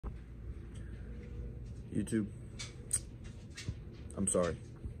YouTube, I'm sorry.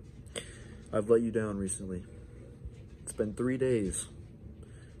 I've let you down recently. It's been 3 days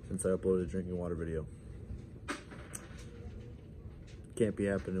since I uploaded a drinking water video. Can't be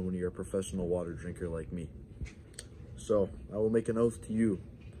happening when you're a professional water drinker like me. So, I will make an oath to you.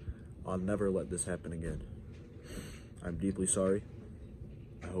 I'll never let this happen again. I'm deeply sorry.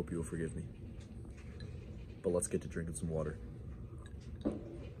 I hope you will forgive me. But let's get to drinking some water.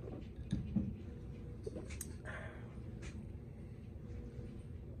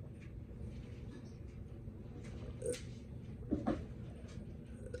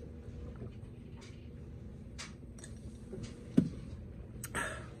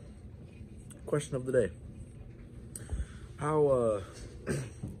 Question of the day. How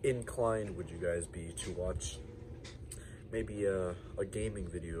inclined would you guys be to watch maybe a gaming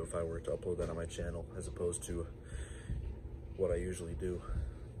video if I were to upload that on my channel as opposed to what I usually do?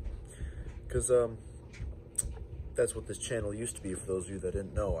 Because that's what this channel used to be. For those of you that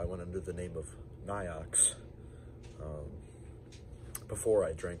didn't know, I went under the name of Niox before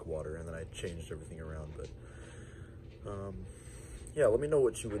I drank water, and then I changed everything around. But yeah, let me know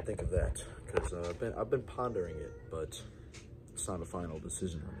what you would think of that, because I've been pondering it, but it's not a final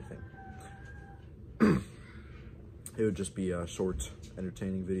decision or anything. It would just be short,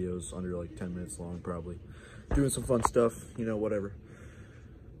 entertaining videos under like 10 minutes long, probably. Doing some fun stuff, you know, whatever.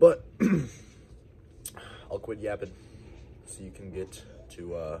 But I'll quit yapping so you can get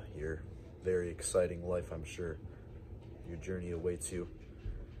to your very exciting life, I'm sure. Your journey awaits you.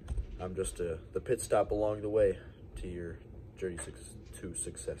 I'm just the pit stop along the way to your journey to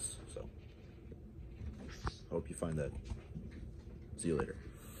success. So, I hope you find that. See you later.